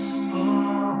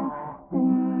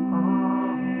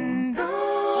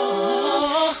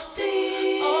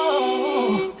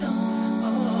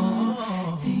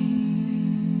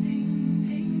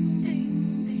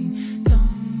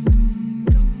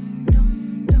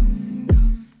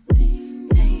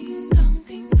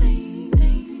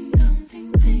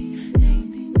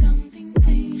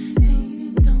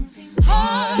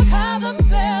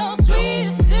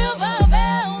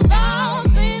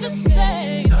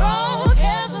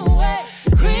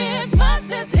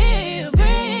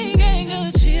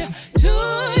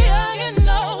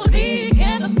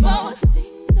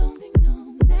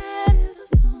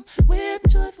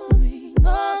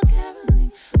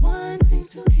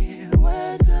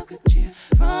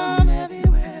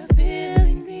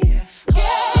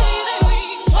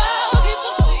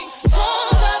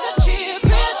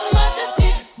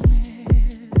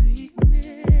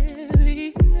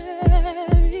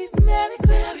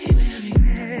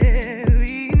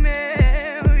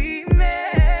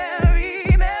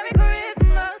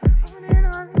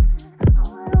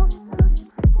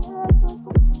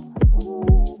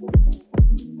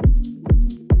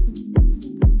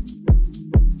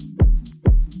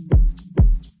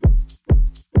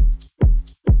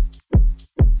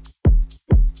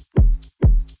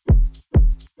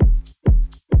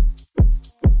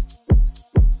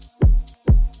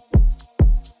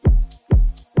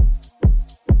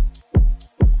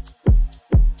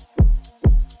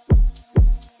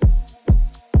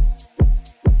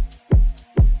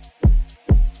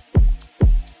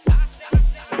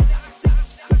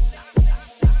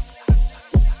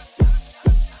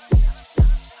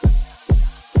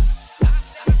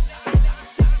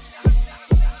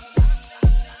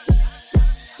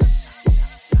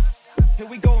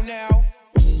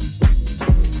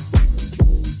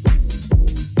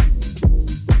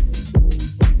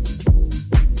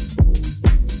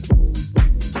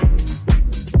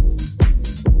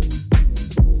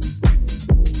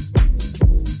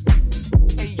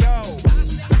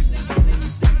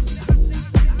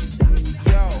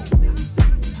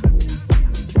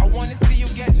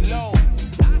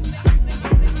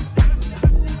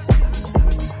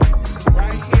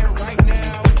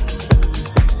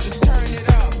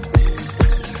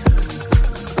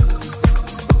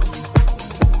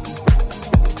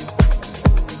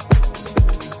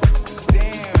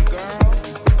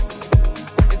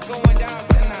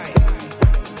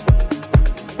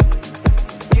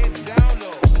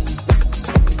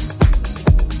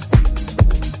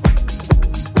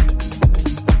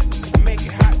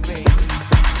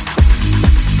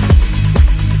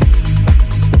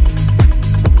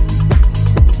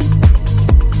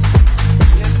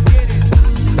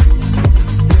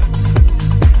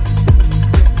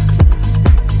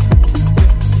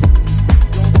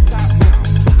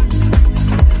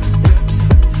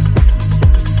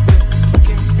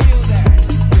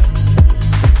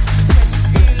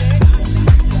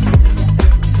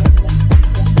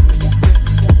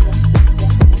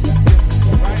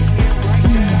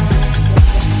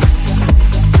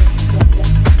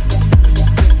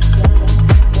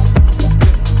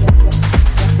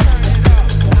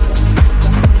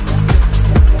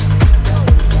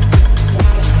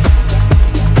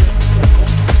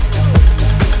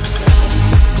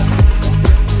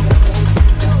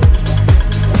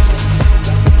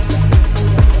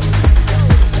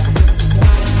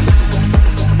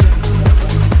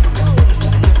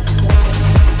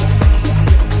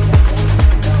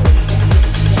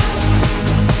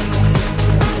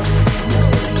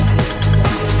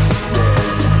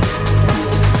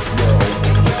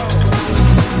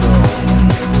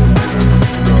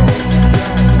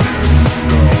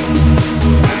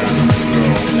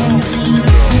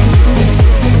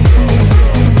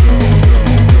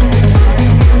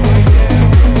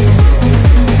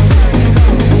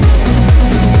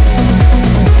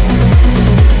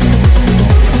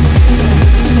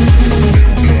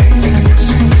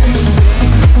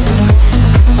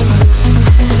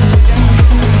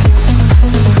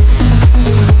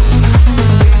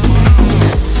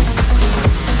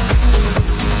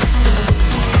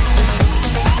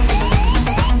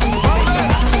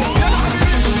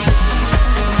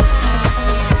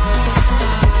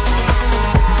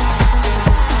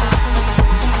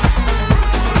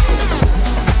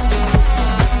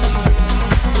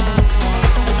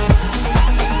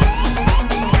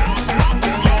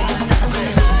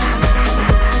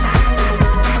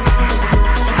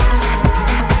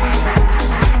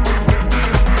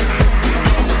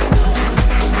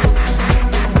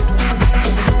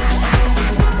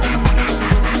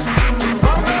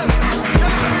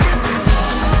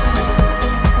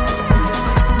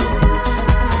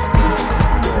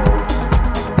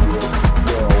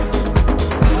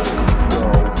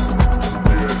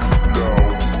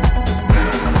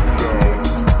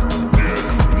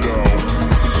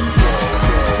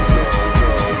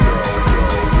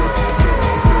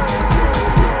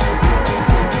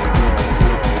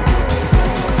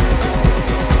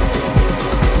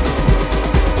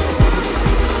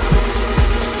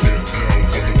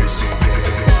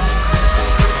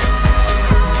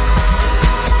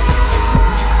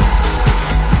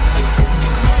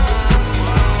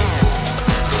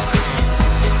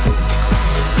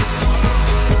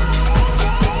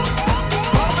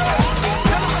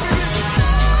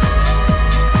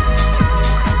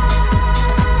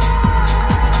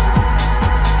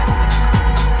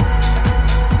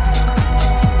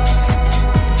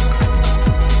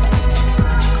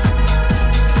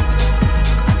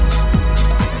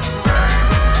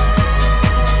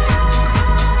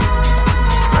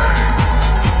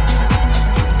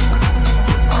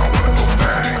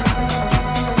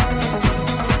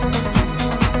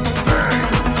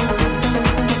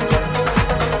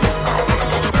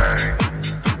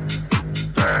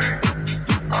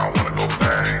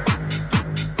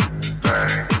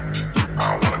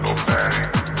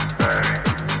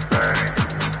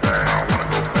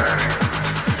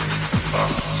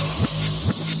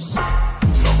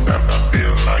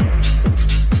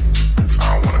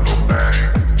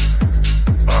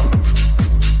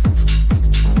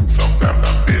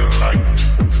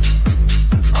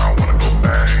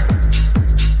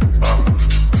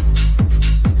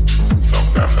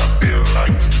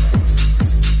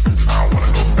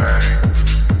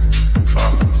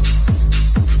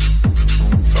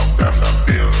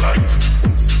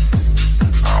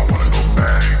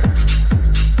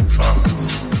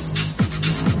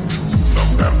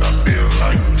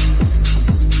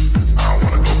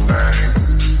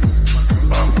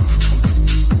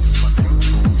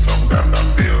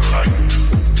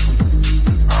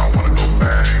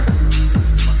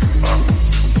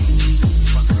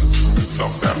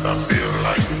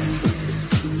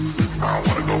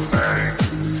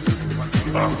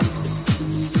Sometimes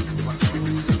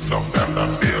I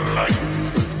feel like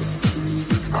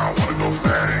I wanna go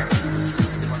bang.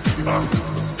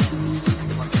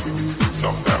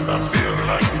 Sometimes I feel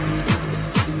like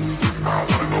I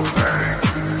wanna go bang.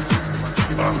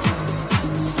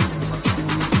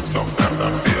 Sometimes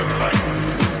I feel like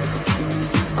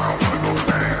I wanna go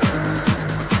bang.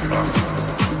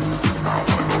 I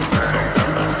wanna go bang.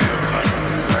 Sometimes I feel like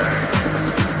bang.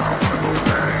 I wanna go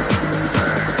bang.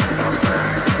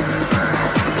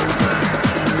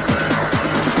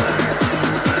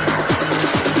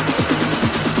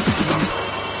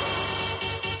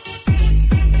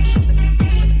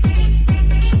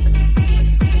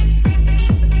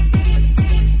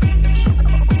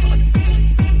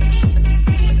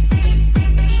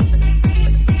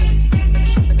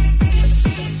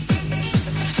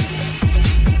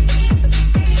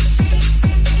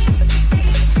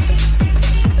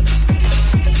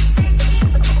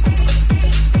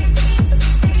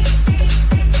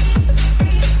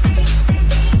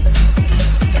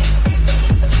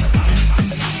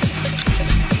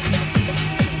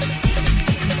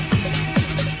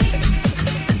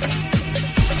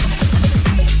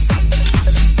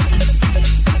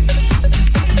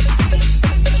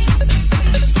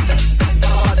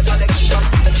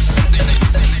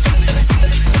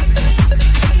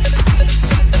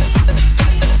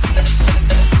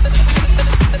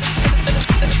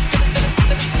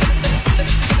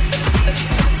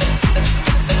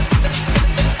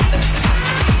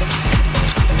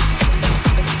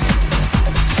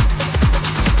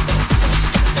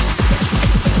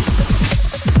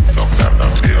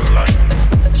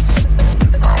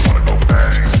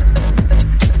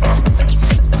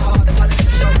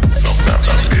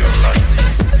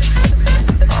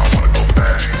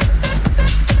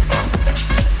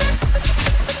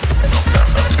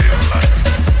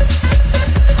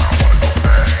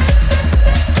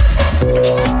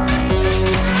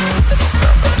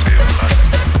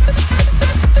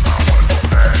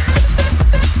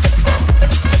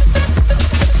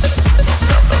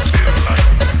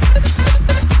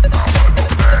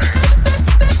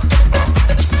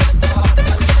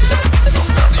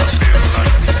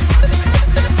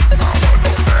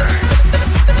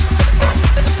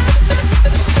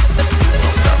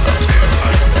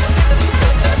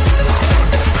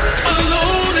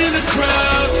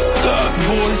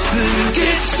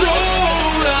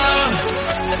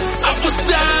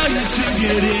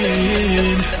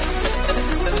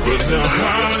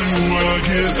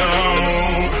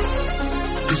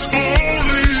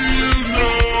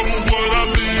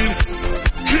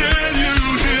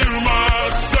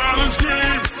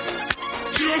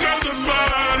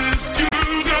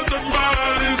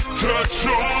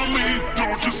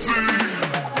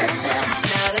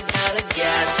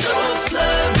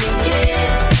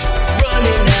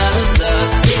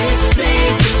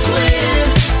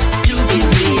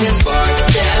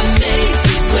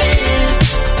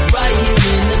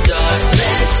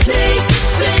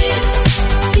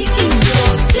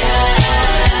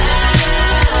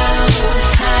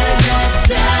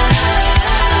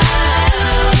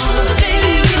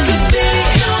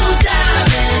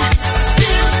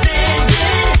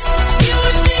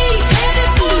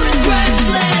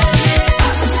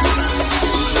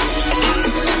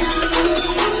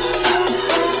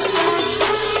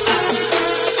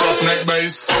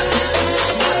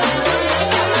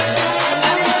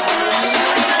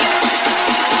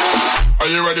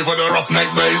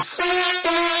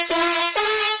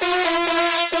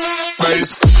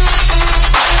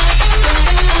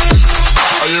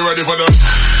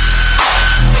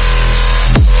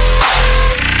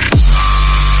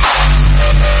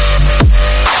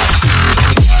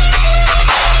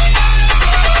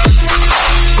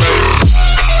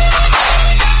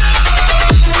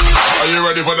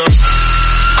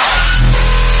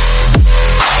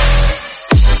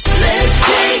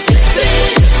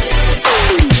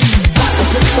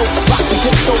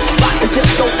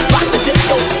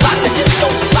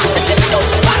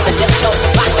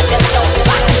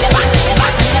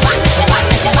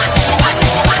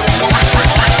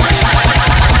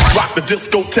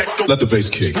 Let the bass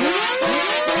kick.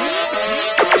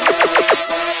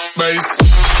 Bass.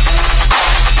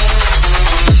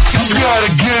 You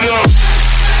gotta get up.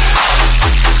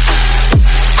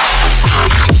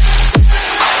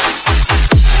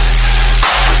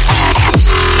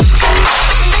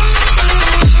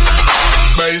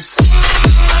 Bass.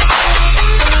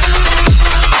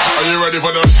 Are you ready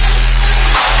for the?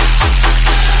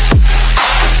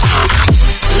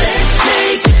 Let's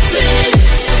take a spin.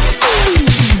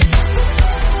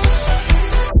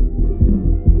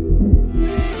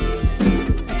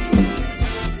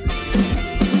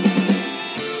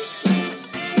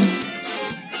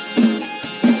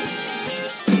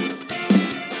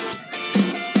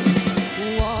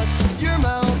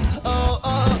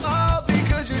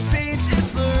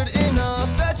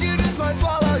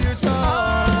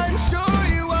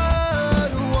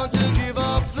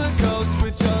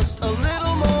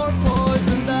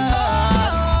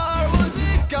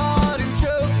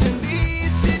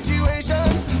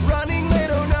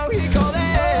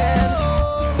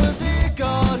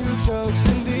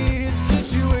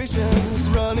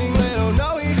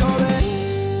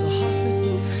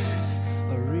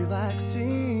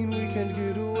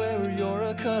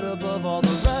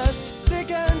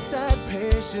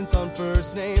 patients on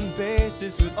first name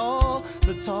basis with all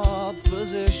the top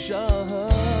physicians.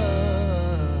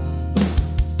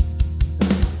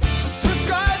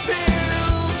 Prescribe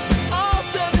pills, all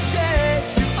send the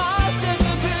shakes, to all send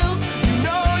the pills. You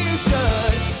know you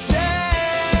should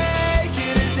take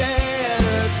it a day at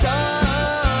a time.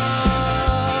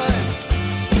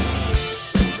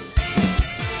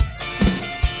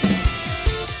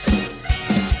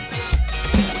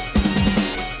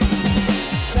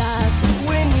 That's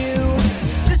when you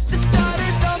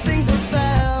started something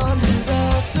profound.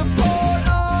 The support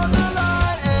on the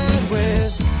line.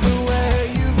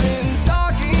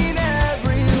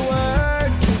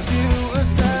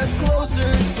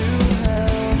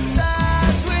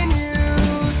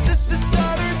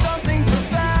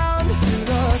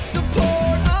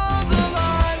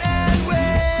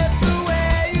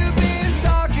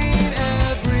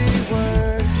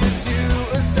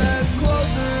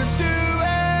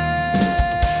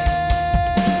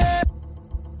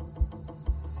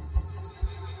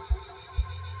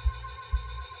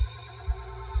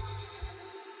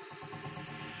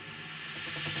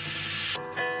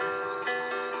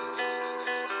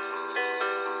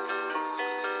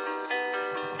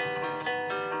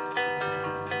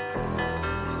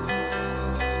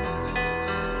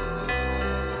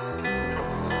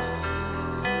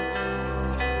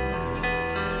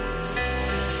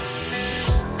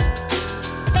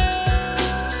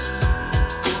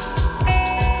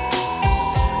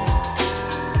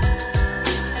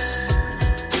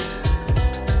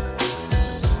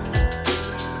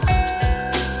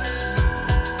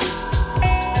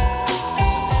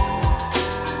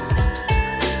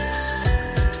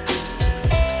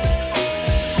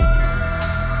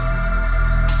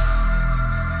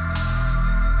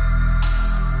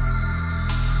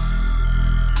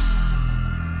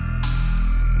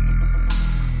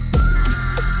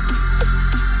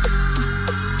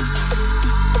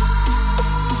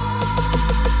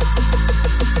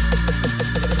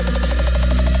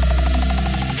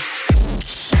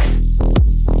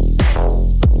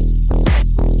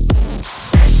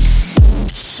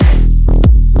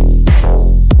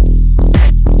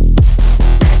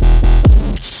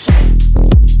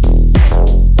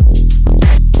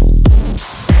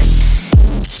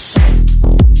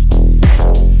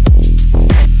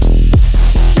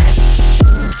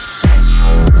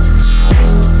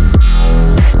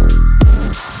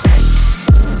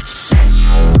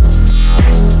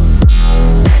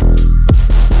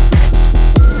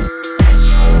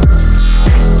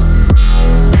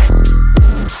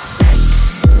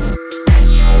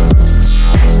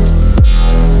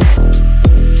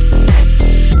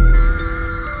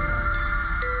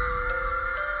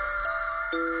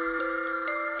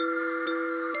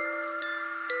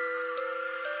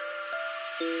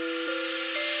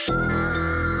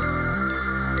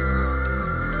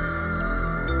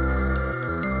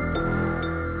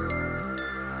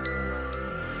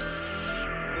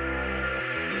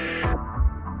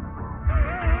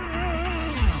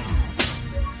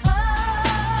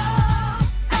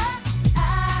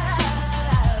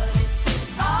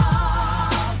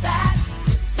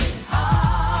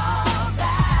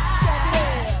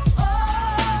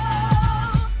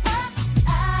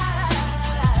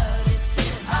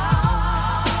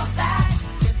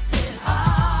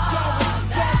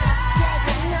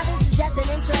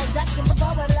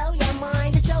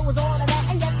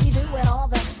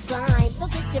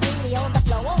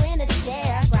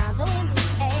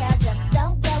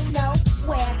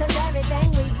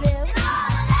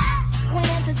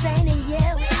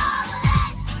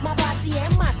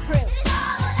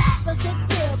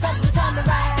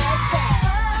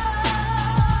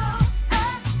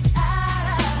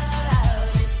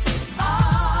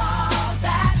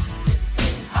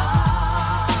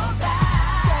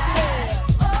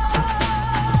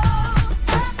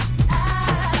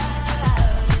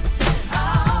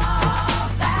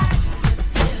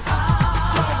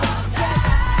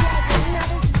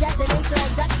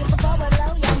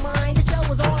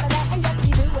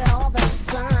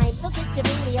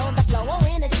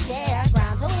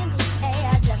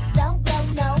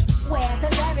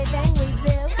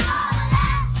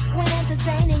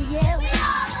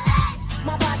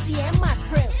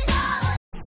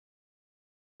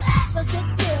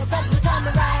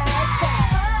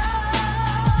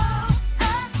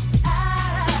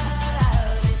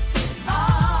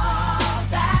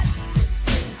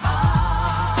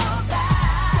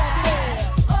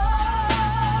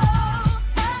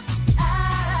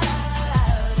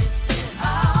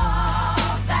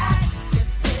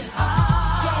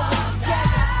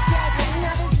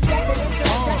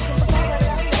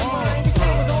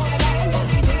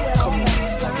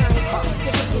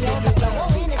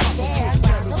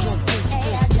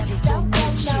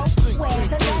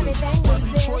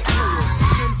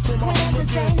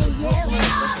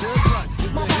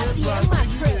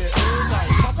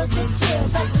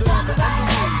 Since days of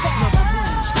underlings, never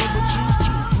lose, never choose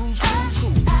to bruise, cruise, who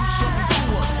do something to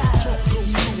us, talk, go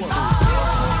through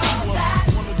us,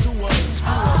 wanna do us,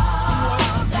 screw us,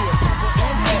 yeah, proper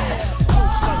and bad,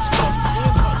 close like sparks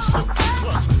and hush, slip the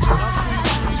clutch, I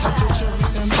squeeze, hit your cherry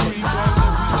M3, bang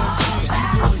every MC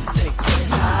easily,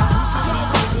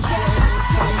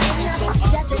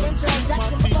 just an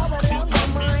introduction before we blow your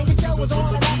mind. The show was all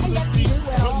about and yes, we do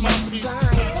it all the time. So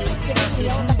sit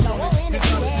your on the floor in the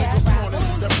chair, round in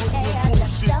the air,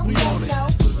 just don't know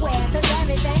where, 'cause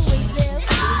everything we do,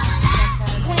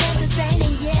 we're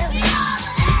entertaining you.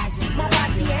 My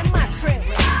body and my trip.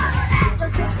 So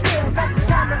sit still, but we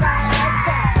come to ride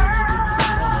back.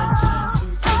 Can't you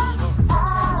see?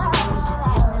 Sometimes your words just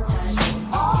hypnotize me,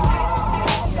 and I just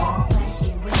love your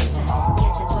flashy ways.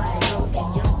 Guess it's why they broke in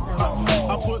your soul.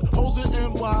 I put hoes in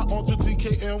NY onto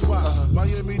DKNY.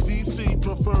 Miami, DC,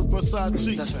 prefer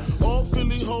Versace. That's right. All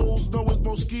Philly hoes know it's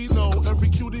Moschino. Every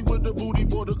cutie with the booty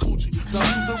for the coochie. Now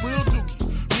who's the real dookie?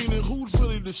 Meaning who's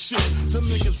really the shit? Them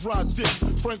niggas ride dicks.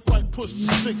 Frank White push the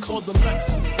 6 or the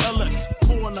Lexus LX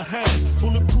 4.5.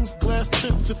 Bulletproof glass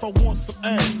tints if I want some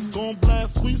ass. Gon'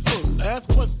 blast squeeze first, ask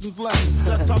questions last.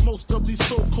 That's how most of these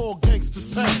so-called gangsters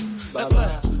pass. At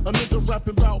last, a nigga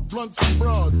rapping about blunts and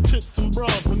broads, tits and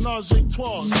bras, menage a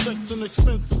trois, sex and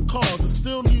expensive cars, and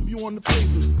still leave you on the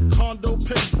pavement. Condo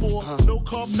paid for, no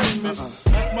car payment.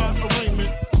 At my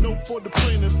arraignment, no for the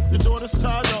plaintiff. Your daughter's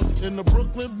tied up in the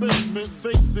Brooklyn basement.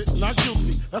 Face it, not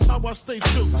guilty. That's how I stay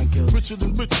filthy. Not guilty. Richer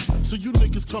than richer, so you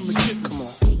niggas come and get me. Come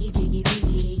on. Biggie, biggie,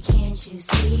 biggie, can't you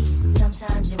see?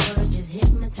 Sometimes your words just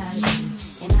hypnotize me,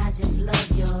 and I just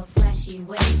love your flashy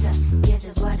ways. Guess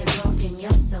that's why they're broken,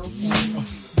 you're so fake.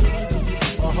 Biggie, biggie,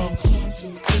 biggie, can't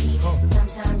you see?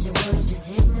 Sometimes your words just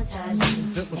hypnotize me,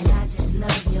 and I just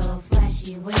love your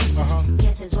flashy ways.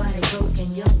 Guess that's why they're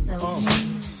broken, you're so fake.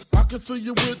 I can fill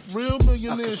you with real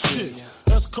millionaire shit.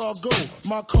 That's cargo,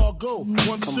 my cargo.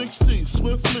 160,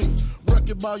 swiftly. Wreck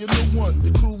it by your new one.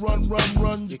 Your crew run,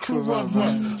 your crew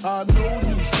run. I know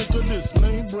you sick of this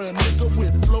name brand nigga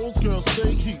with flows. Girl,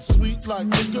 say he's sweet like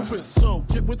licorice. So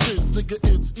get with this, nigga,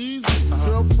 it's easy.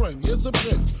 Girlfriend, here's a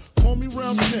pin. Call me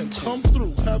round 10, come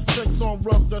through, have sex on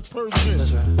rubs, that's Persian.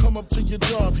 That's right. Come up to your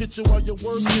job, hit you while you're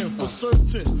working, for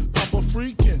certain. Papa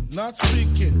freaking, not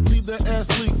speaking, leave their ass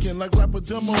leaking like rapper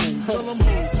demo. Tell them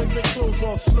who, take their clothes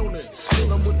off slowly. Kill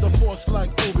them with the force like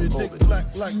Obi, dick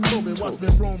black like Kobe, watch me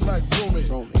roam like Romy.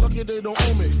 Lucky they don't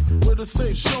owe me, where to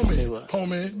say, show me, Say what?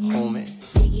 homie.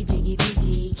 Biggie, biggie,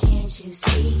 biggie, can't you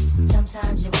see?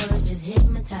 Sometimes your words just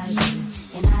hypnotize me,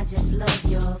 and I just love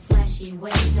your flashy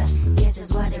ways. Guess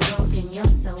that's why they're broken, you're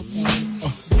so fake.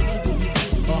 Biggie, biggie,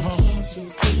 biggie, can't you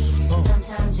see?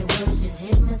 Sometimes your words just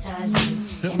hypnotize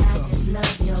me, and I just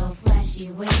love your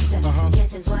flashy ways.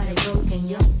 Guess that's why they're broken,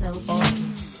 you're so fake.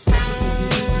 Biggie,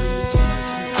 biggie, biggie,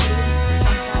 can't you see?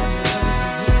 Sometimes your words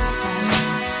just hypnotize me,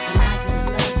 and I just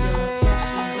love your flashy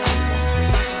ways.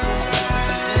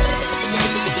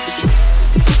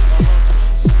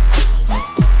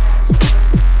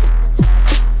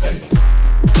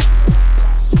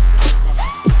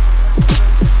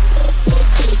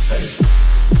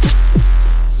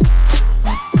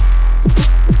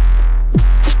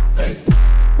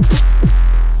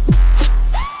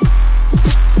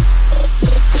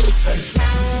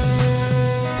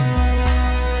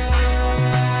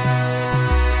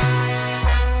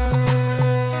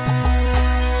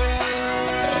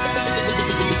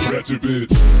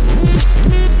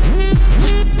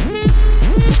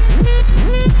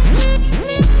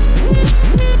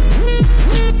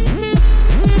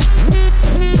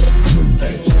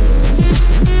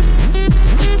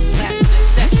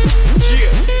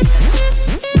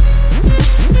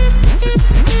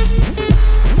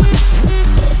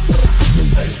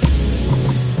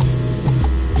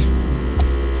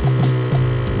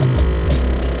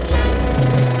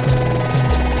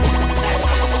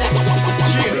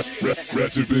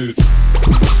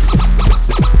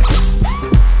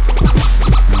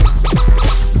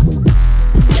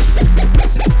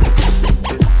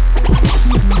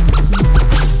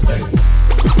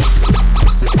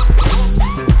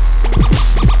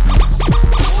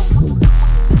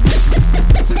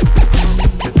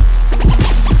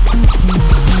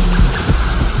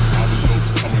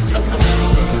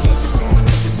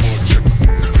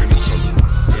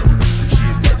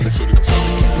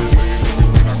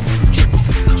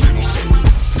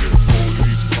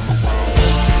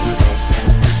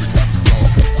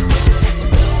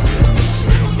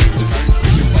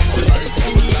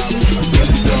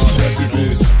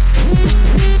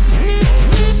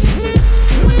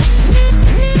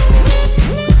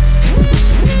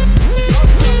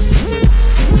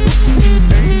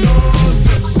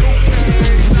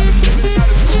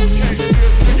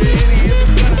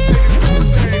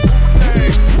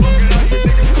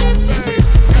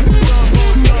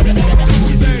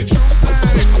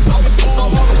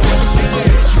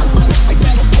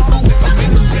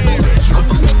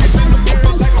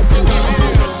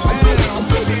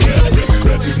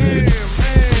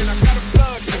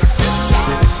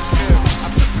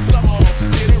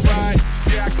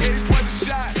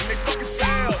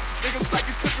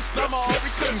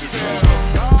 fortune teller.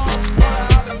 Dogs, boy,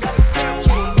 I done got a sell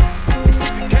to it.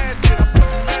 The casket, I put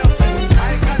the mail through it.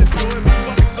 I ain't gotta do it, but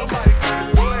fucking somebody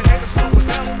gotta do it. Hate if someone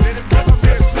else did it, but I'm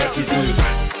here still.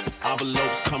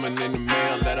 Envelopes coming in the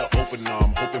mail, let her open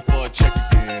them. Hoping for a check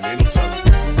again, ain't no telling.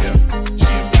 Yeah,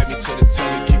 she invite me to the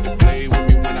telly, keep the blade with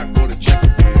me when I go to check a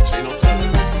bitch, ain't no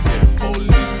telling. Yeah,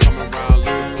 police come around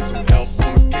looking for some help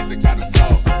on a case they gotta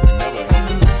solve. Never help.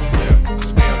 Yeah, I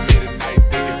stay up late at night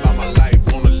thinking about my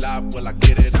life on the lot. Will I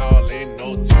get it all? Ain't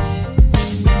no telling.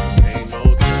 Ain't no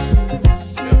telling.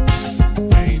 Yeah,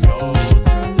 ain't no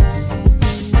telling.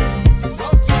 No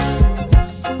telling.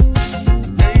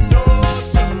 Ain't no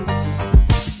telling.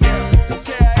 Yeah,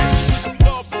 okay, I ain't shooting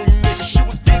love on you niggas. She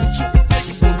was getting too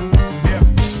predictable. Yeah,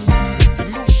 the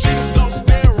new shit is on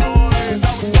steroids.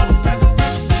 I was never passing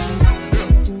physical.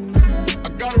 Yeah, I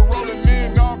got it rolling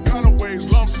in all kind of ways.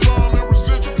 Lump sum and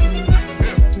residual.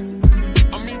 Yeah,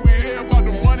 I mean we hear about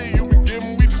the money you been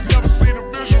giving. We just never see the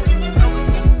visual.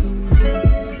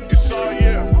 It's all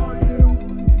yeah.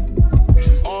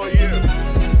 All yeah.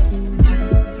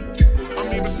 I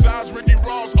mean besides Ricky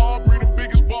Ross, Aubrey the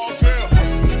biggest boss here.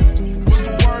 What's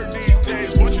the word these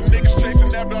days? Bunch of niggas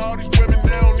chasing after all these women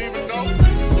they don't even know.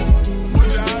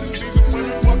 Bunch of out of season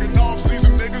women fucking off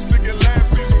season niggas to get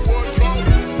last season wardrobe.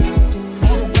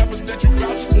 All the rappers that you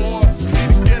vouch for need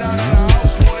to get out of the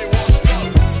house before they washed up.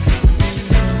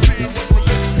 See what's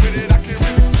religious with it. I can't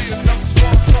really see another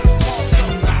star trying to cross up.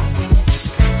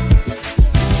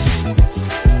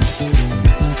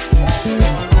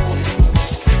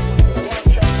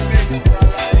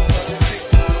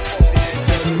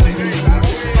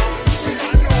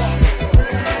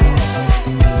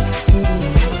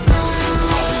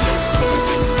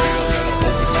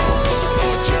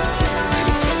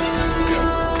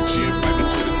 She invite me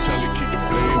to the telly, keep the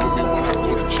blade with me when I go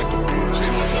to check a bitch.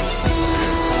 Ain't no telling.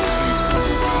 Police come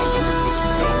around looking for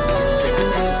some help on a case they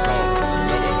got to solve.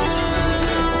 Never help.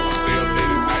 Yeah, I stay up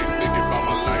late at night thinking about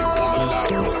my life on the lot.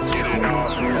 Will I get it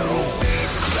all?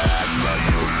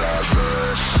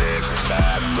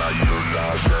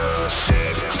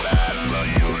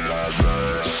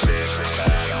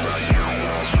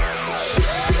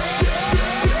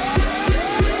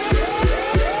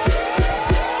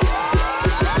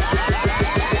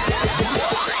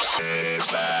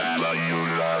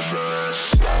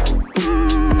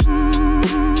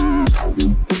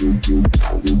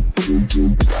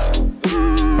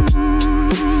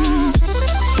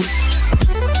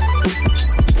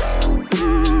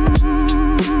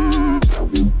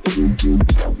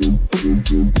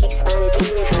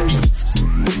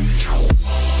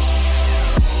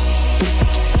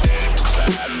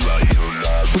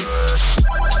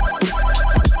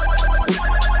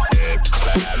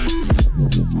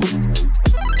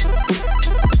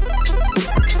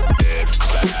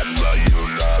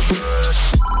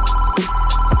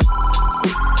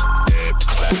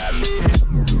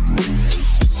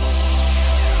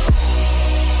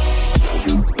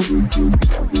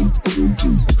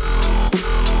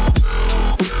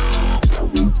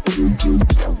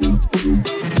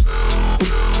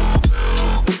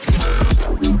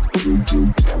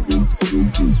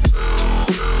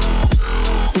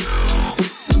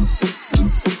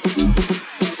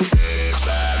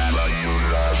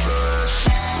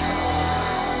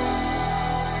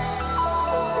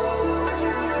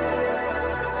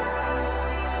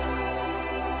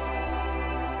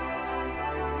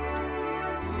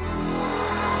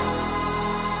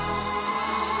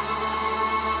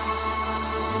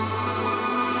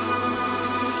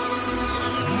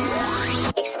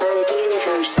 Expanded universe. Expanded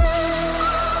universe.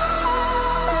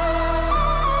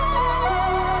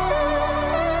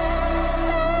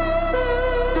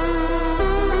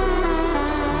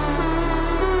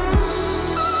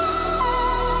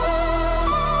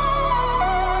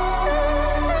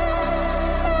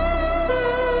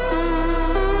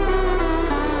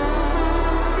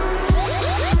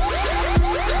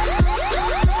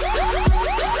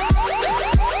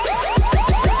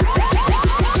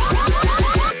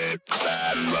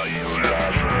 You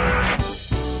love her.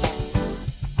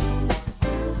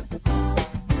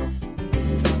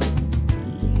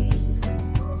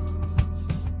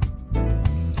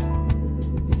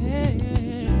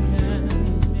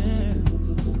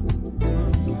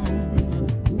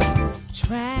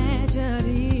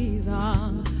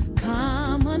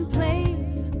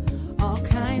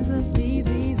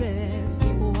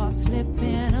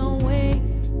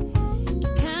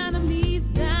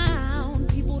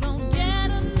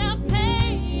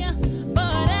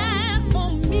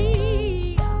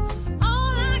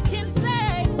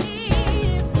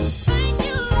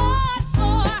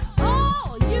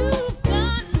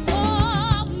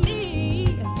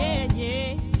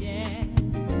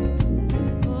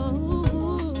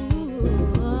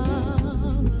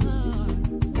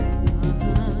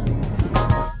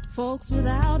 Folks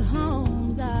without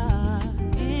homes are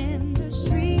in the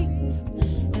streets,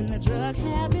 and the drug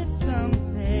habits, some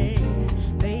say,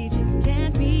 they just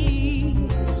can't be.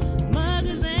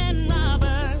 Muggers and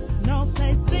robbers, no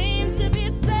place seems to be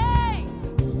safe.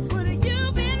 But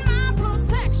you've been my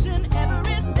protection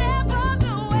every step of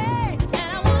the way. And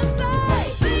I want to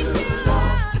say thank you,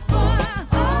 Lord, for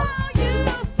all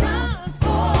you've done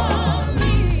for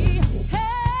me.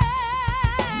 Hey,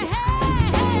 hey,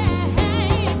 hey,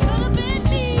 hey, could have been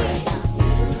me.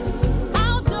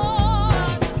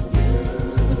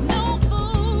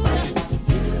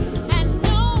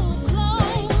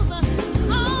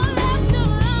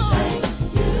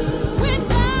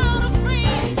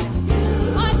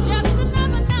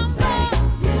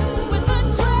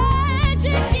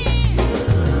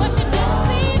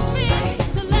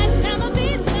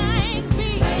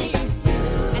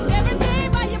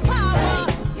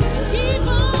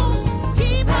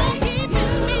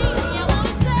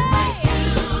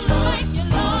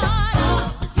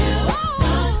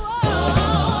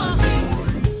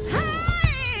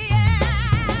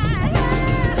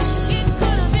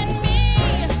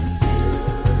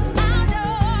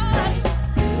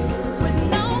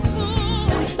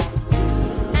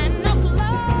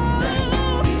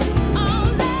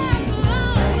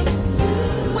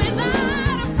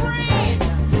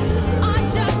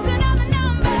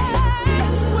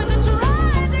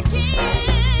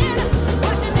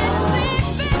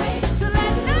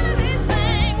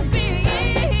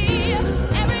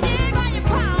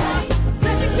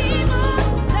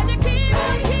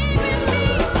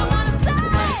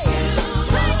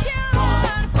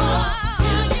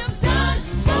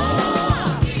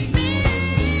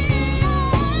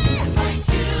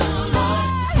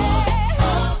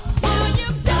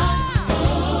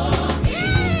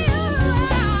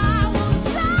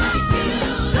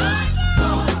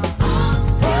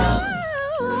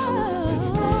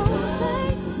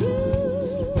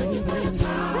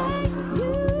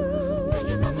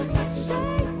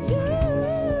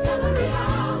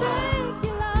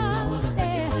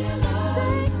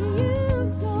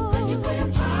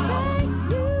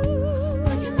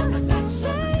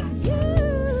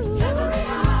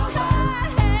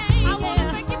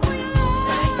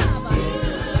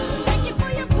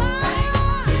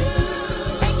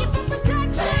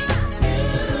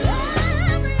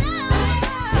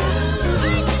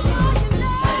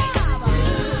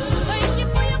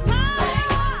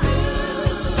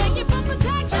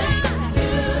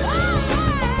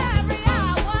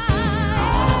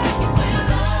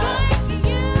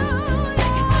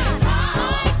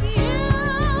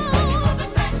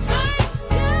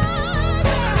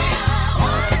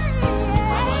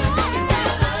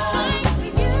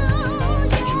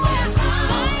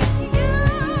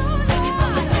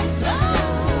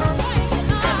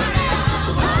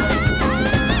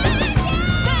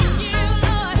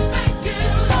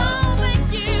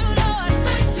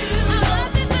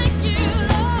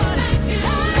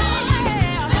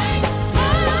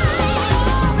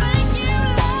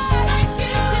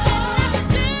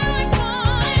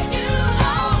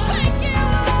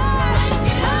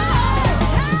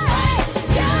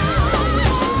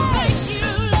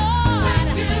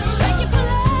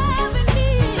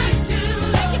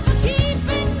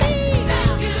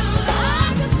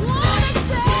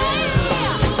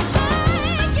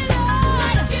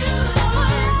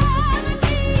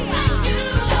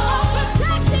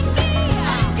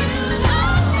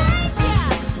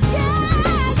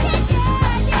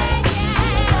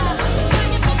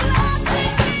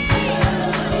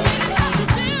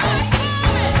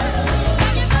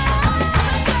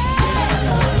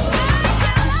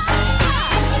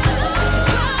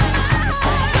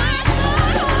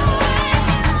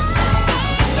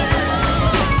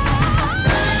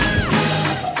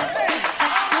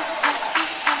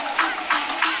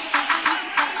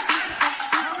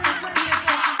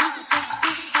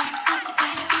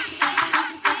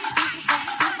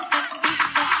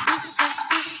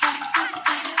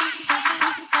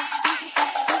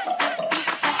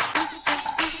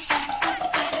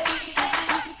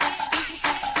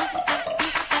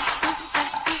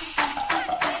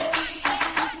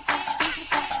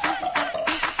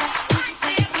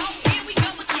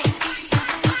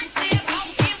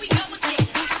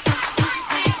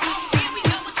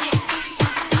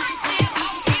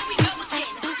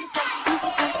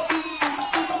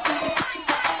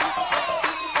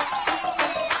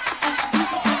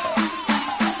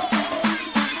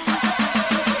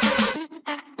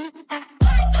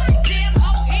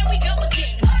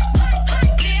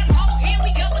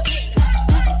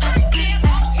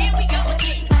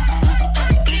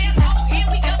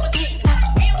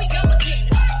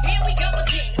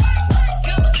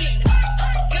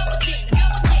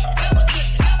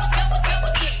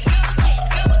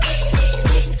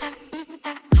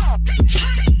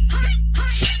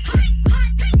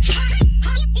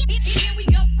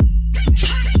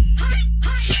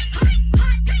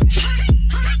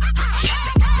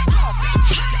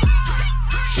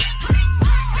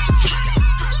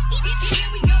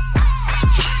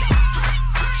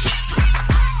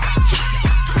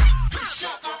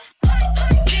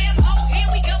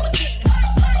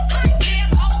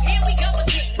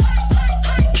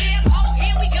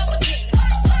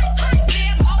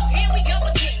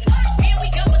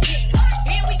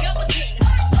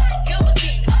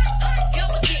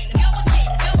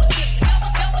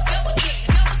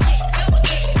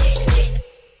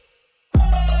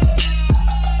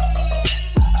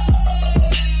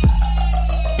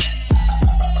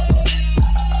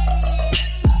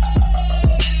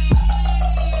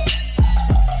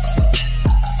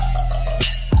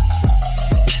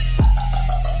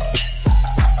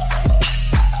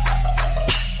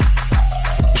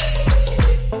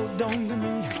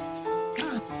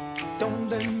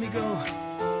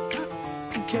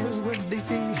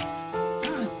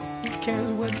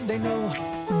 know.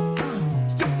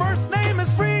 Your first name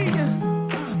is free,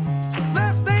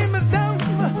 last name is dumb,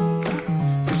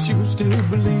 but you still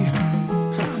believe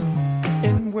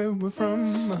in where we're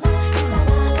from.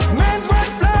 Man's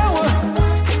right flower,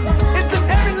 it's in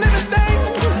every living thing.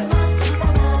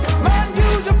 Mind,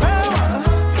 use your power,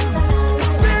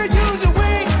 spirit, use your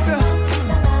wings.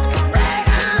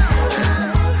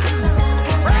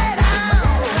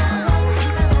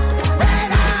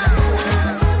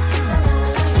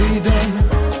 Freedom,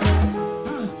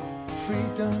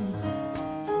 freedom,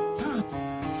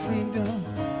 freedom.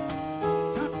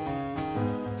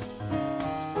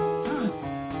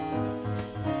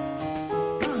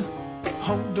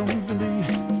 Hold on to me,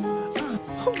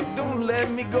 oh, don't let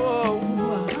me go.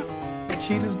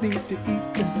 Cheetahs need to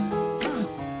eat,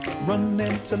 run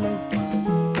antelope.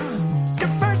 Your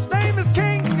first name is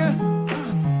King,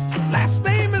 last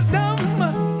name is dumb,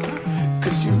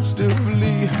 'cause you still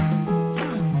believe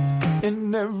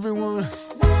in everyone.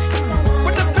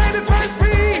 When the baby first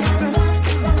breathes,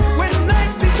 when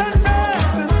night sees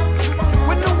sunrise,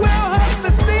 when the whale hugs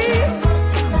the sea,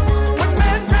 when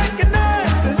man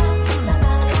recognizes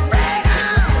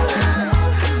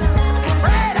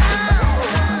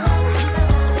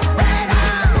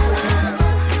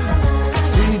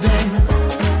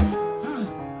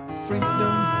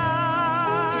freedom.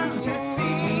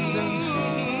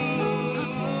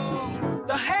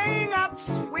 The hang-ups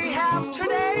we have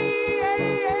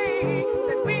today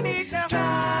that we need to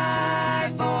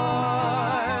strive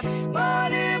for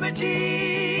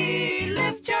liberty.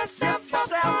 Lift yourself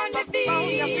up on your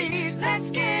feet.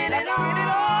 Let's get it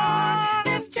on.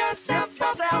 Lift yourself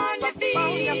up on your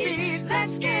feet.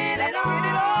 Let's get it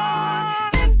on.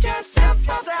 Lift yourself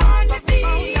up on your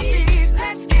feet.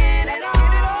 Let's get it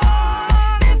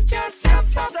on. Lift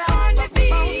yourself up on your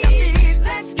feet.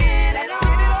 Let's get it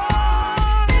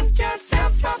on. Lift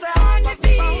yourself up on your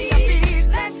feet.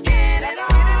 Let's get it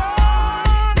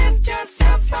on. Lift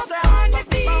yourself up on your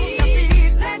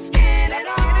feet. Let's get it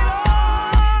on.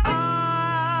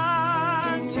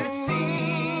 To see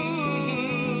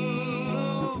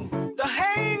the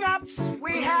hang-ups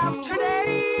we have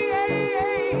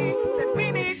today that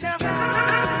we need to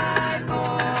strive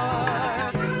for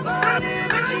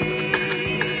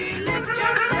liberty. Lift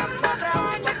yourself up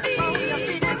on your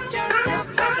feet. Lift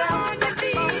yourself up on your feet.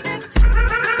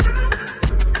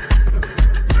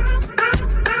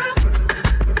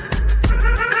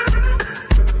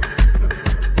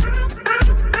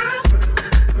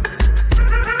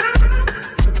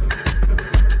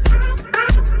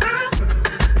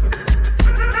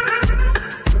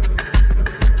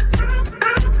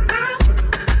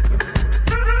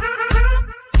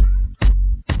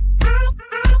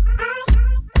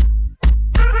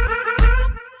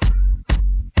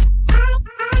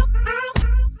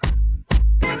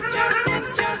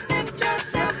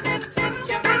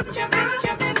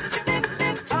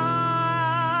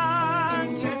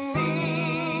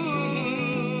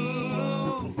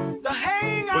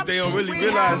 What they don't really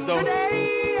realize though,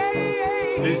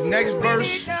 this next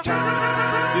verse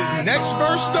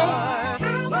though,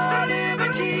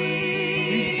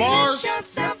 these bars,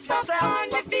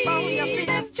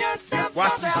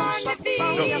 watch this shit.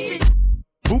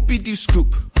 Boopy-dee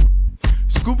scoop,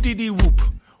 scoop-dee-dee whoop,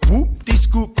 whoop-dee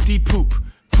scoop-dee poop,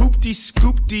 poop-dee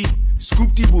scoop-dee,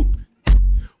 scoop-dee whoop,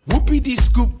 whoopy-dee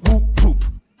scoop whoop poop,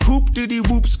 poop-dee-dee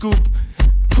whoop scoop,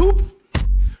 poop,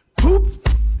 poop,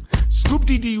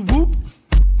 scoop-dee-dee whoop,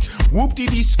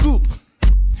 whoop-dee-dee scoop,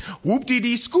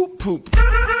 whoop-dee-dee scoop poop.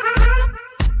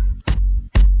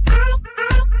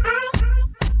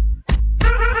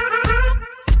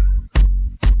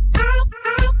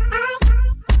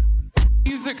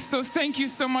 Music, so thank you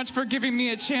so much for giving me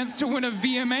a chance to win a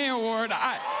VMA award.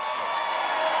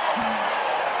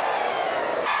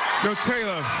 Yo,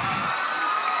 Taylor,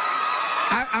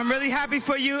 I'm really happy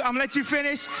for you. I'm gonna let you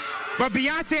finish. But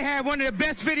Beyonce had one of the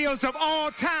best videos of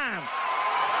all time.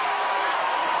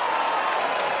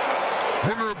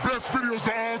 One of the best videos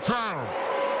of all time.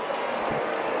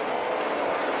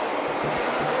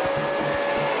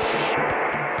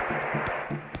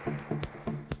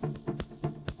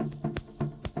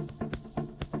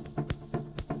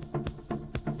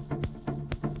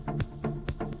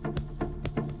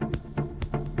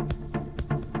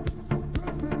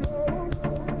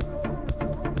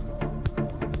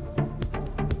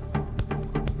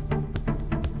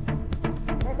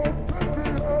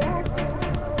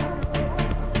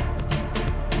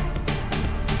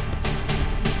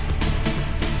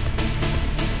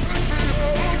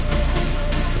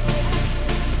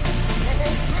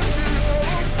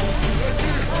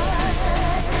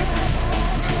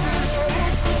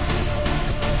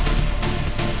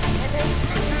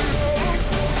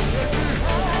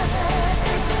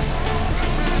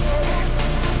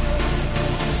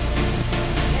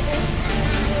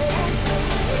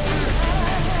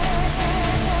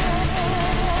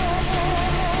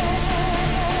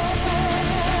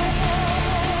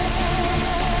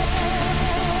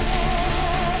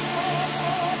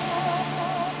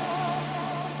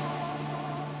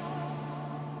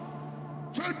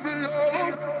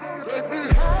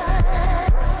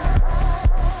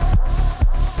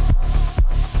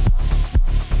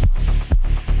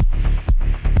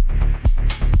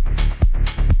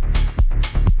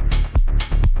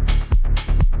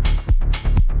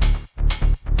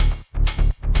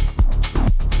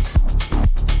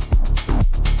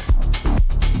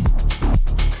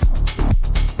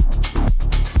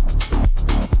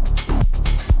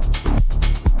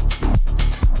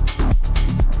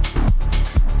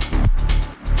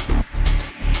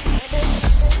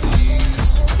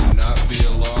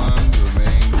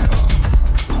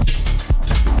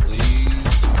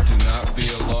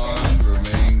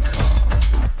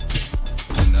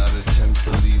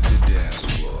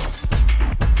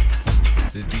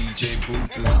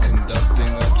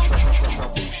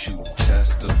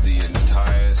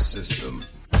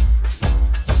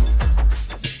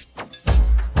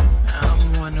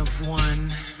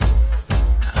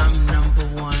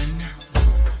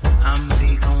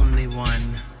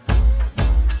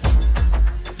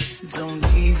 Don't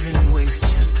even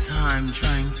waste your time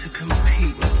trying to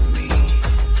compete with me.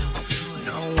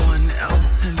 No one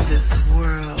else in this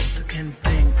world can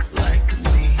think like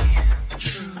me.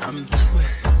 I'm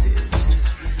twisted,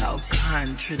 how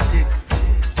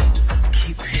contradicted.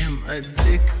 Keep him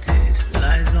addicted.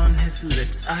 Lies on his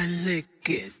lips, I lick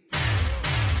it.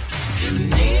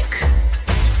 Unique.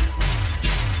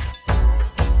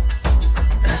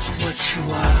 That's what you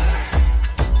are.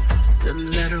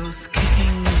 Stilettos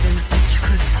kicking vintage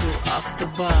crystal off the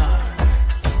bar.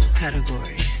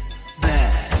 Category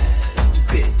bad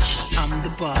bitch, I'm the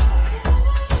bar.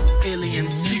 Alien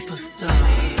superstar.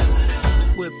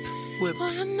 Whip. Boy,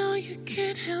 I know you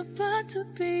can't help but to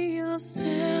be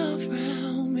yourself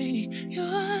around me.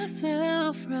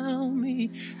 Yourself around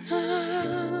me.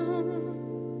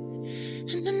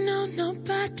 And I know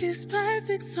nobody's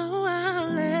perfect, so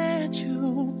I'll let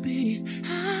you be.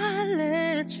 I'll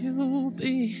let you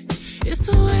be. It's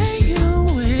the way you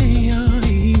wear your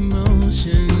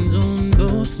emotions on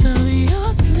both of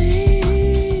your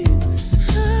sleeves.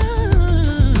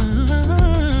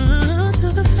 To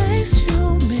the face you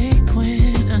make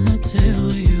when I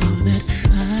tell you that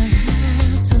I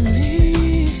had to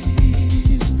leave.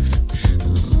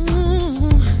 Ooh,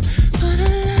 but I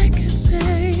like it,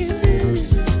 baby.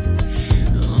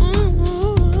 Ooh,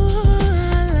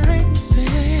 I like it,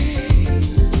 baby.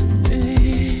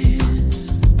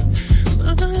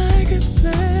 But I like it,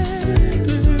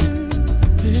 baby.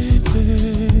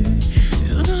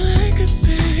 You don't like it,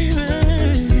 baby.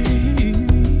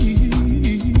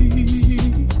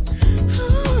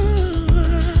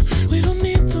 We don't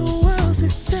need the world's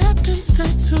acceptance.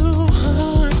 They're too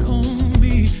hard on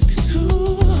me. They're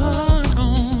too hard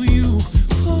on you,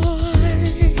 boy.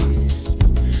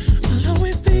 I'll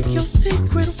always be your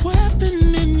secret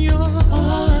weapon in your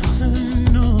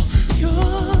arsenal. Your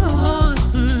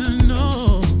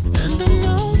arsenal. And I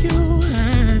know you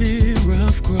had it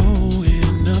rough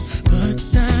growing up, but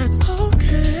that's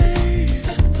okay.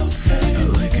 That's okay. I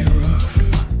like it rough.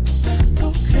 That's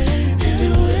okay.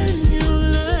 Even when you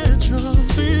let your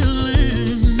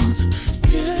feelings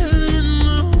get in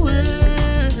the way.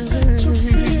 Let your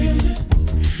feelings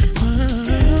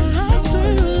I'll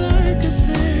still like it,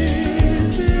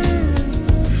 baby.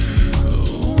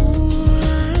 Oh,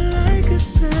 I like it,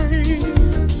 baby.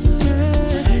 But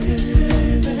I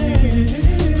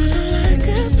like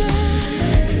it, baby.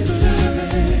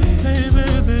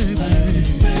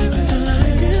 I still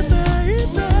like it, baby.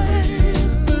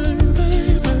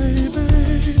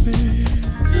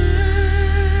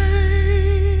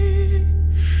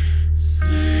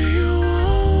 Say you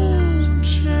won't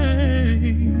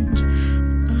change.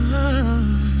 I love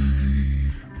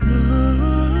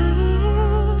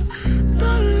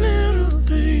the little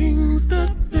things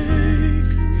that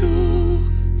make you,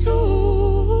 you.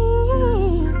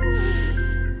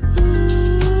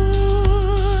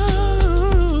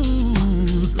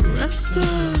 The rest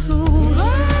of the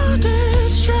world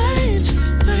is strange.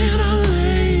 Stay in our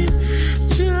lane,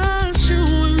 just you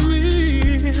and me,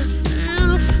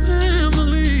 and a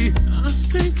family. I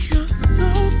think you're so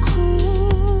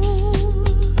cool,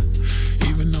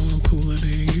 even though I'm cooler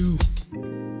than you.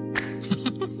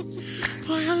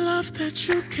 Boy, I love that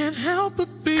you can't help but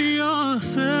be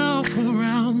yourself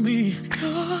around me.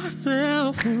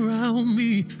 Yourself around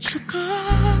me. Sugar.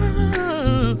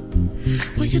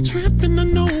 When you're tripping, I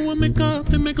know I make up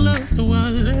and make love, so I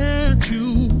let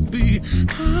you be.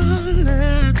 I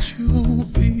let you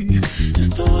be. It's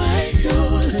the way you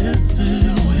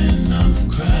listen when I'm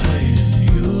crying.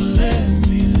 You let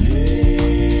me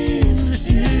lean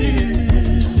in.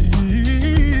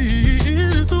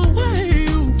 It's the way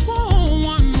you want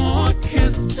one more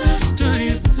kiss after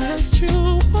you said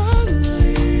you were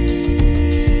leaving.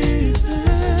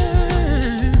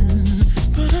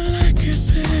 But I like it,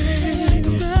 baby.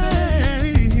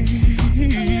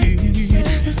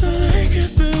 Yes, I like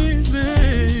it, baby.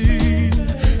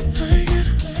 Like it.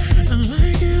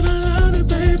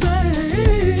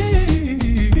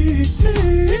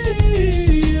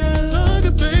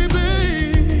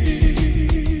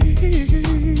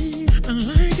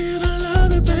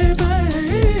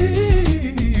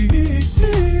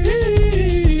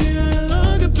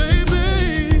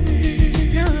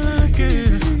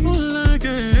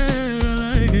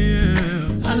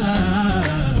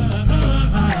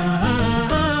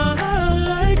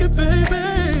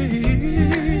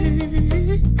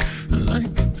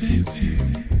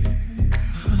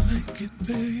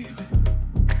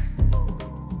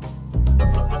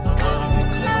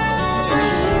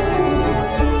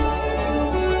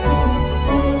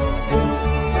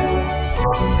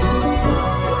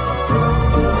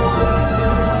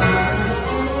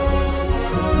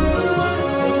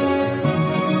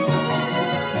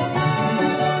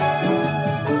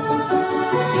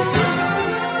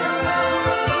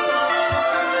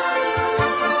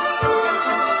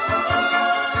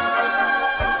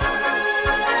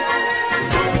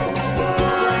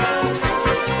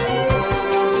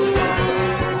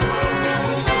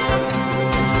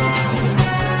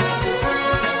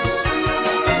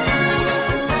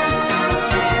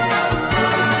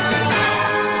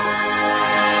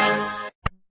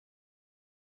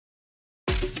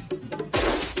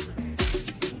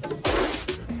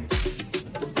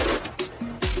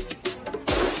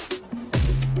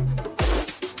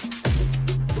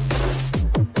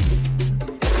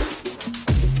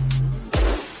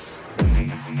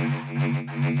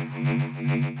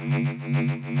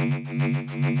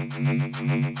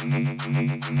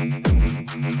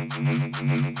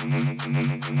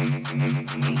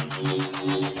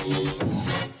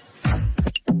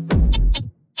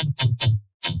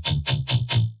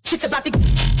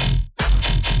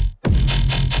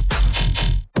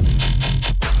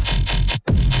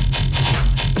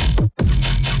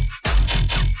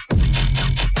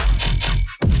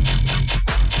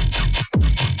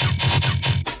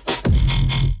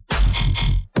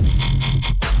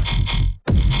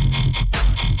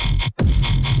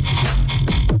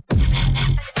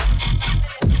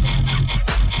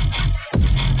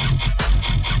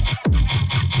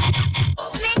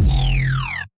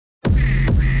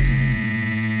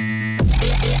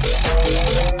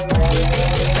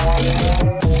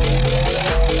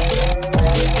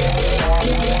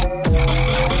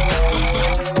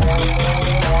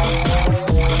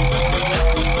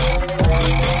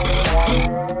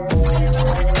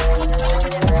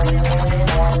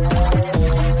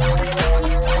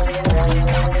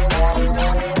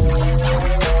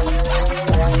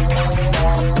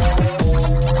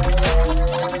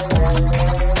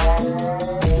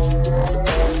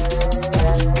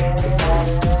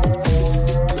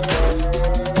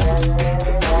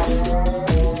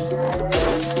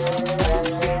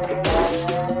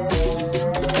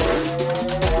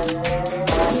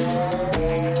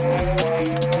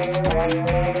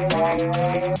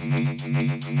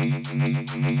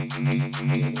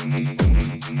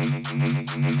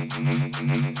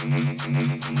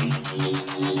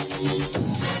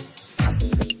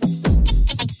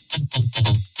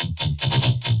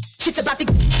 Shit's about to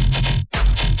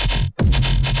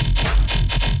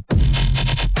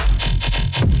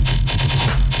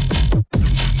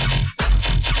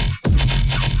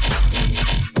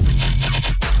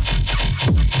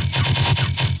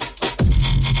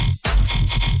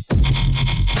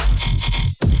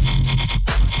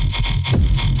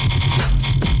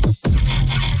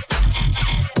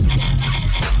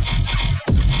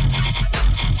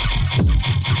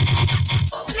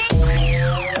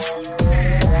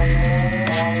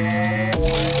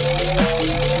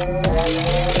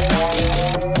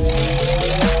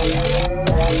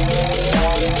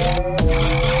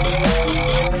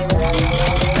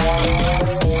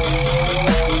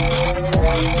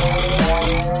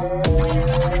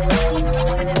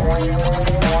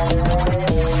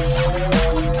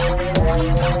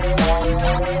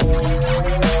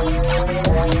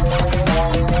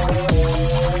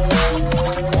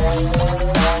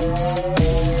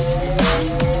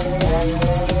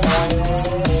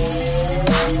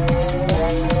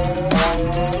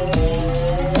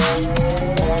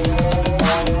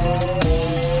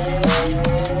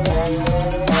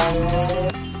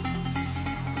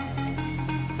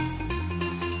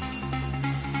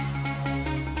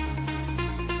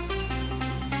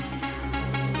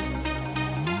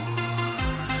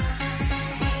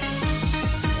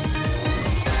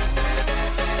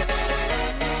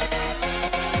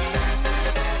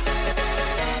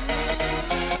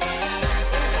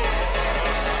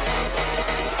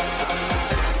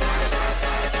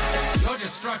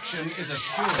is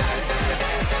assured.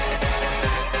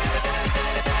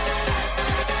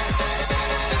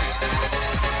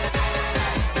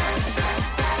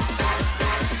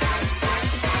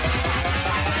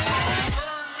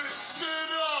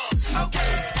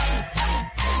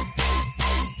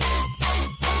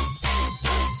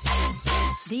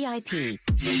 VIP.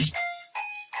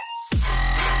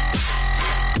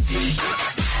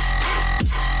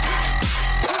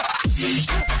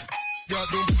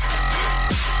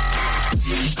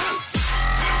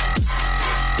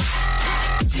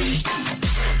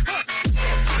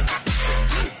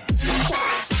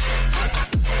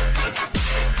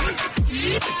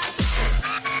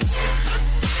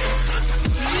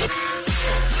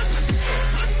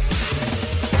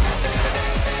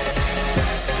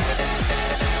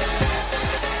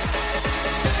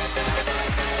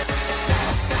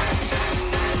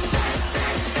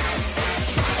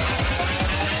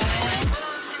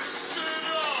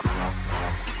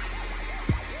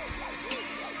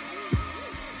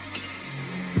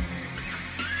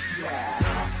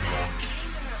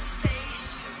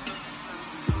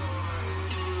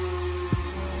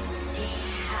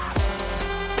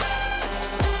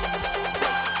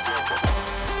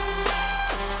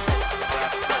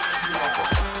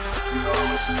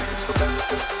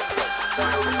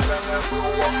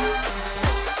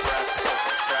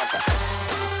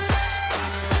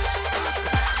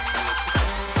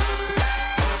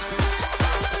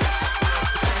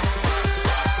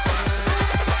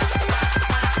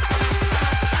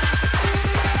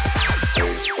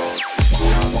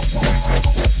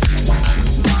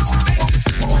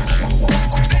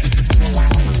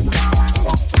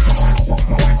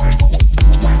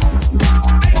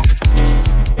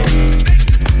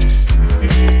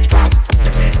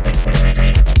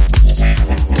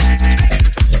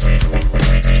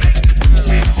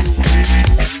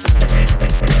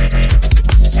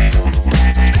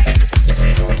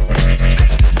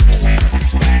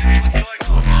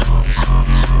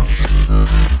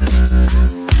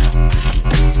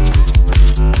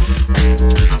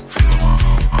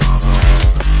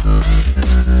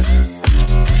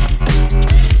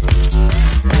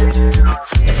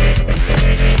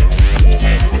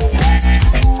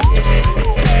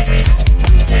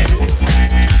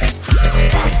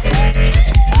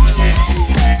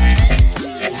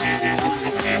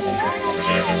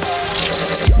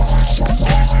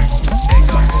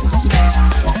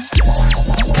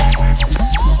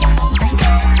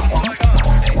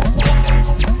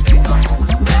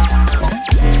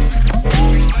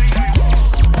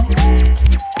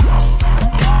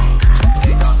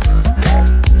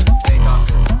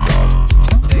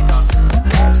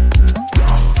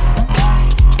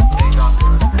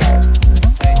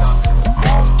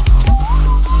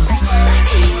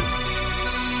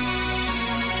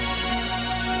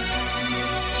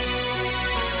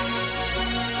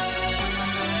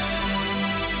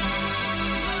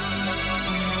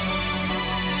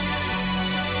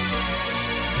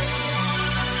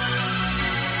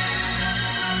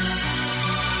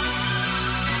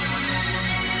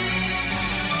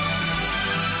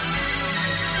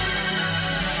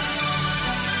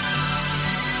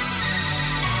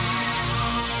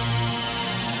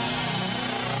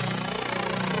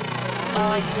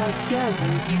 God has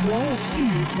gathered you all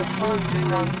here to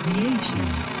ponder on creation.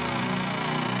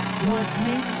 What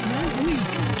makes man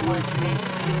weak and what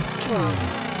makes him strong?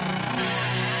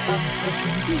 Of the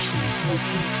conditions of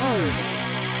his heart.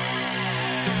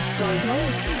 Inside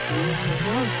all people is a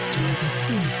monster that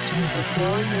feast with a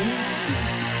primal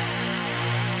instinct.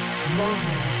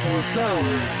 Longing for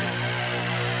power.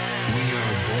 We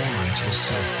are born to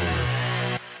suffer.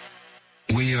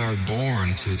 We are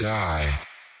born to die.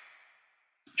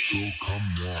 So come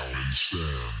now and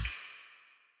stand,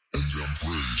 and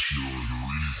embrace your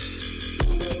inner evil.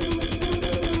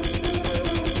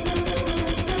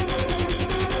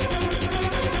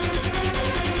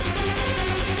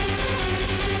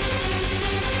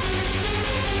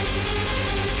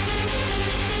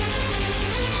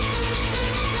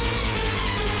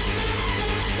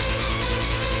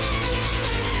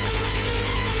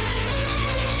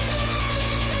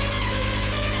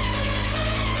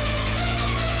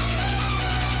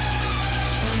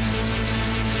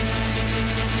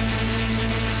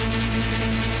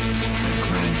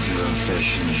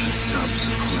 The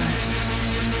subsequent.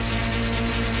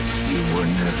 You were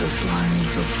never blind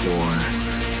before.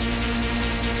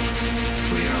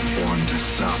 We are born to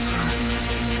suffer.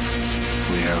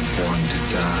 We are born to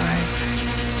die.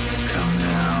 Come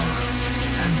now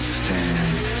and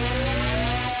stand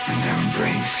and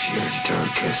embrace your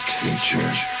darkest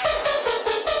future.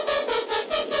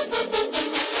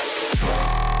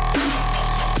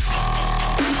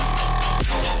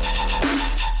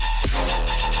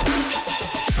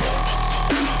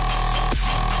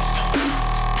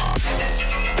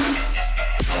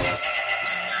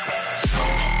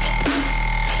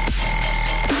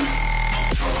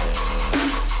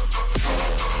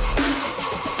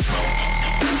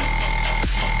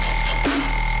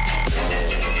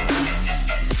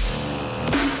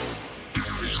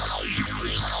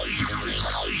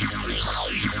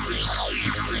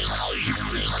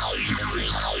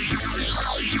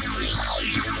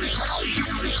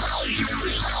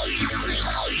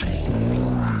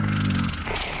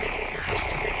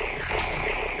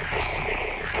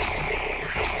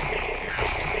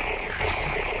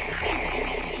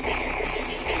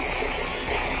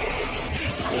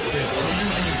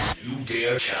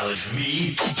 Challenge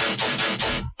me.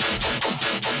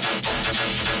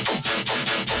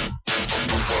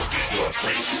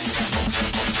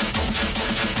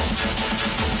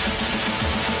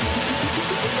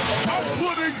 I'll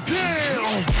put it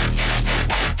down.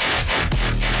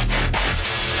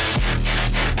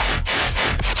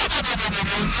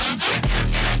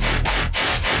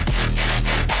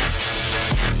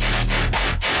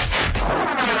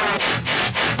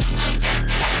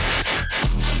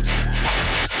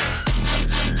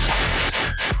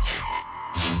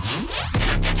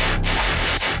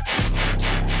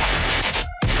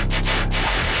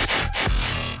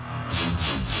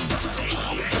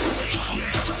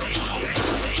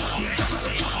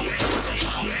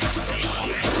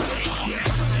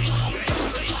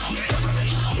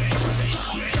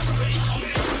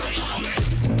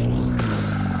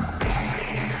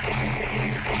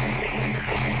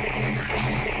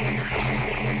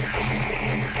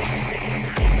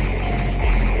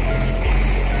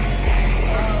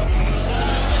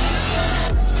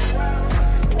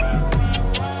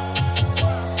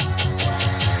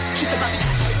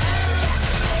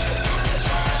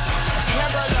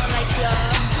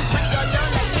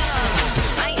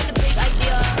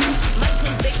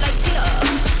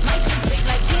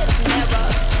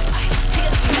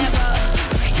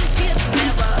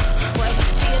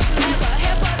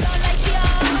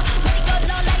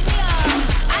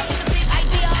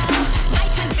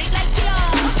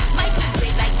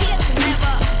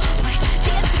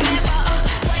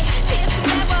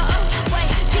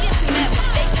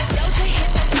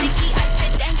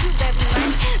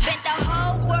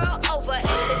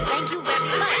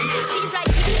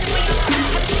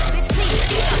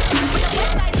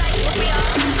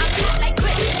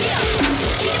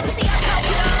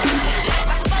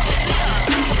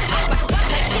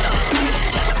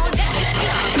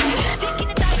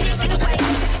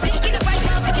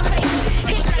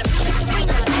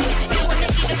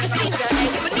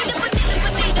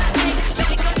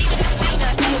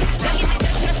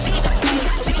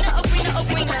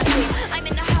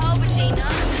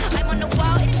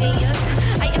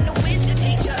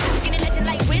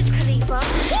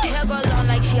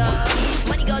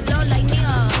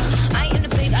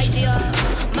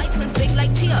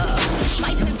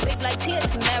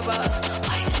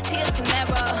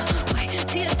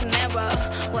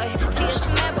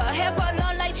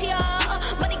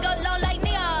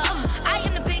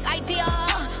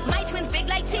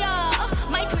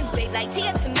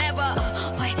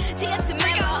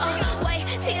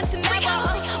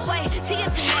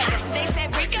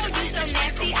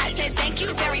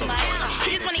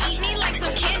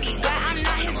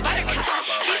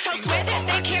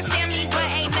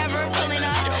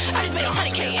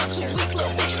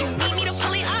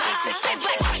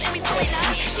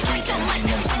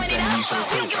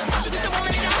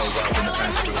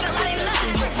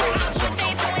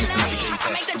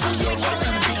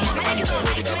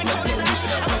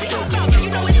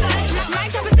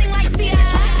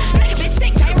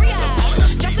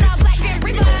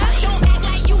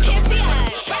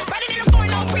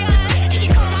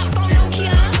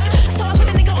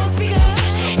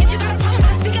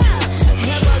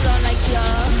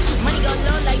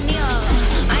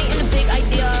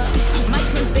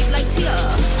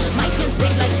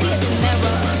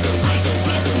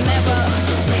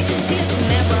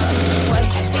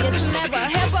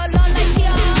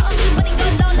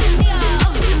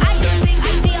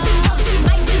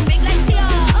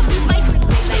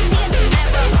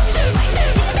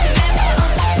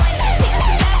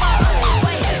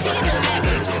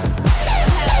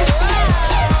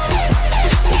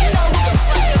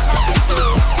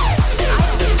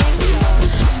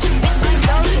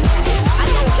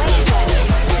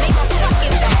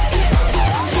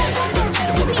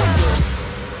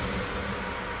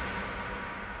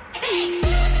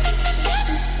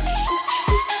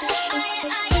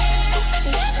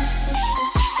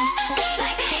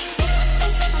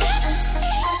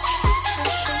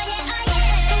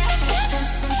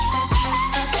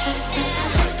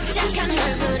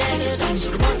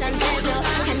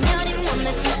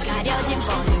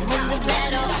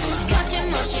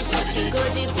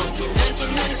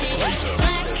 뭐지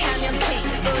블랙하면 핑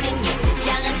우린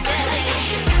예쁘장한 셀리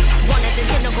원하던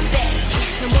대놓고 빼지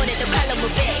눈물에도 칼로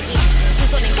무배기 두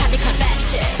손엔 가득한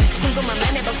배치 궁금하면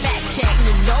해봐 팩트체크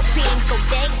눈 높인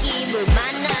꼭대기 물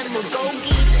만난 물고기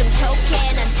좀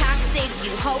톡해 난 toxic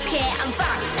유혹해 I'm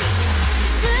foxy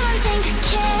수만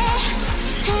생각해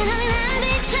넌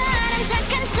남들처럼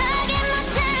착한 척이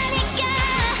못하니까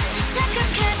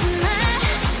착각하지 마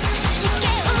쉽게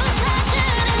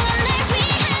웃어주는 건 날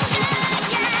위한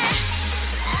거야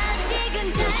아직은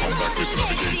잘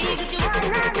모르겠지 그저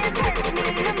원하면 다시 네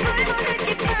눈물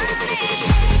묻을게 바래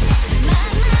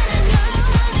만만한 걸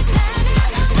원했다면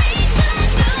넌 왜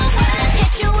이토록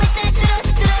hit you with that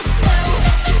뚜루뚜루뚜 oh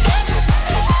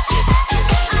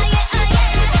yeah oh yeah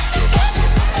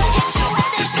hit you with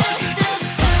that 뚜루뚜루뚜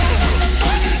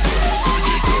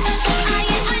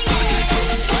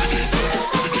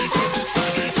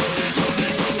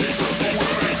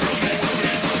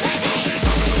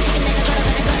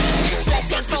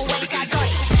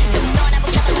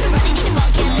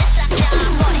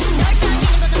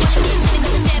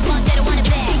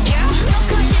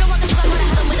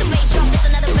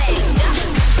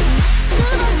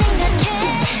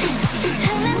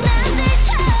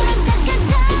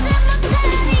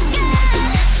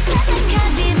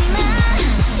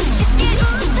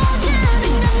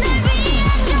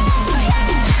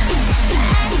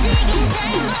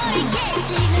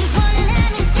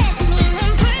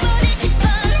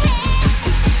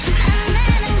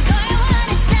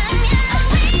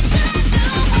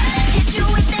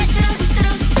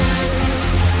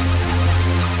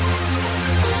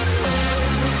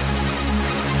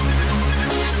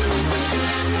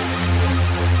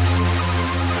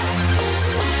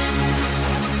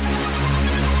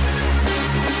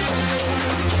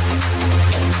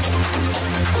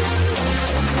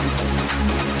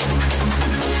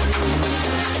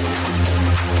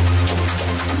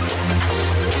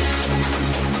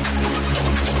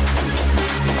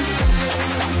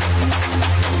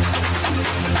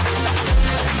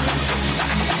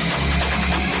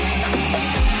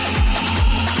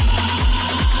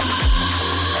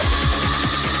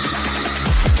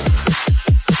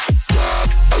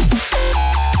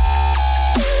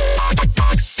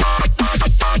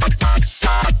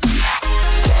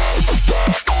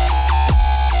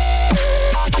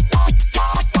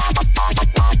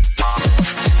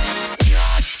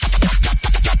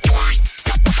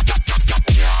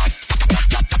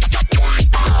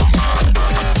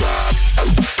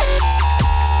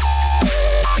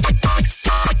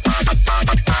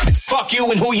Fuck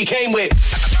you and who you came with.